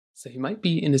So you might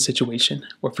be in a situation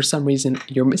where for some reason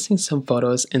you're missing some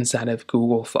photos inside of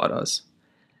Google Photos.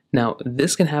 Now,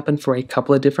 this can happen for a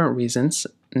couple of different reasons.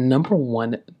 Number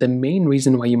one, the main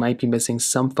reason why you might be missing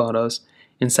some photos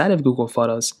inside of Google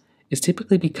Photos is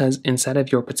typically because inside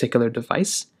of your particular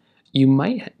device, you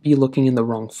might be looking in the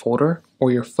wrong folder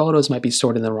or your photos might be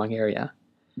stored in the wrong area.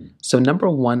 So number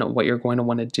one, what you're going to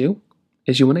want to do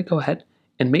is you want to go ahead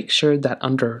and make sure that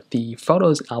under the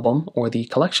Photos album or the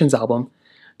Collections album,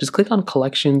 just click on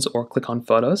Collections or click on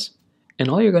Photos, and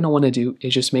all you're going to want to do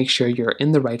is just make sure you're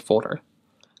in the right folder.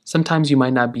 Sometimes you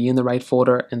might not be in the right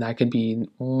folder, and that could be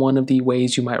one of the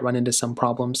ways you might run into some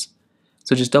problems.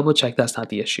 So just double check that's not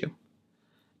the issue.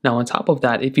 Now on top of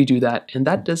that, if you do that, and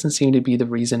that doesn't seem to be the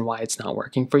reason why it's not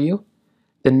working for you,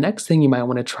 the next thing you might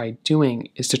want to try doing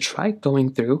is to try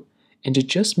going through and to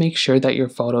just make sure that your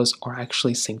photos are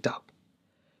actually synced up.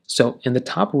 So in the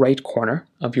top right corner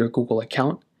of your Google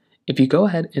account, if you go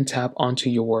ahead and tap onto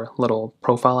your little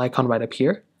profile icon right up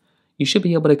here, you should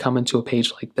be able to come into a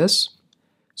page like this.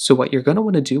 So what you're going to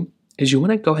want to do is you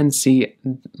want to go ahead and see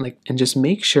and just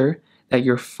make sure that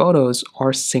your photos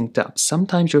are synced up.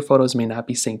 Sometimes your photos may not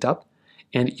be synced up,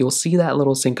 and you'll see that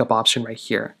little sync up option right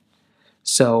here.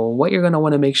 So what you're going to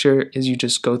want to make sure is you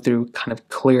just go through, kind of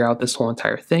clear out this whole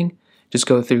entire thing. Just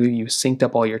go through, you synced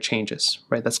up all your changes,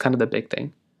 right? That's kind of the big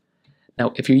thing.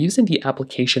 Now, if you're using the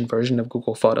application version of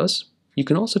Google Photos, you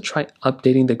can also try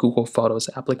updating the Google Photos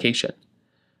application.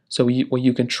 So what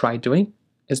you can try doing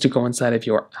is to go inside of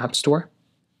your App Store,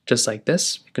 just like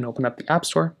this. You can open up the App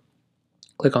Store,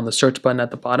 click on the search button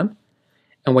at the bottom,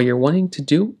 and what you're wanting to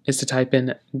do is to type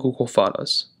in Google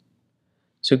Photos.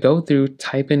 So go through,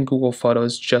 type in Google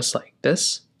Photos just like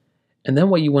this, and then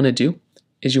what you want to do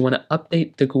is you want to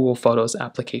update the Google Photos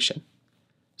application.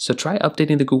 So try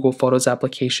updating the Google Photos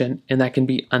application, and that can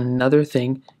be another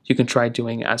thing you can try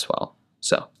doing as well.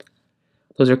 So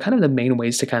those are kind of the main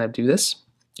ways to kind of do this.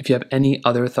 If you have any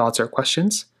other thoughts or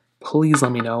questions, please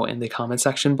let me know in the comment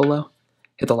section below.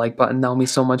 Hit the like button, that will mean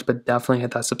so much, but definitely hit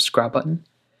that subscribe button.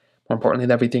 More importantly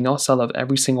than everything else, I love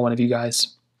every single one of you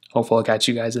guys. Hopefully I'll catch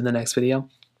you guys in the next video.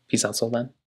 Peace out till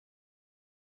then.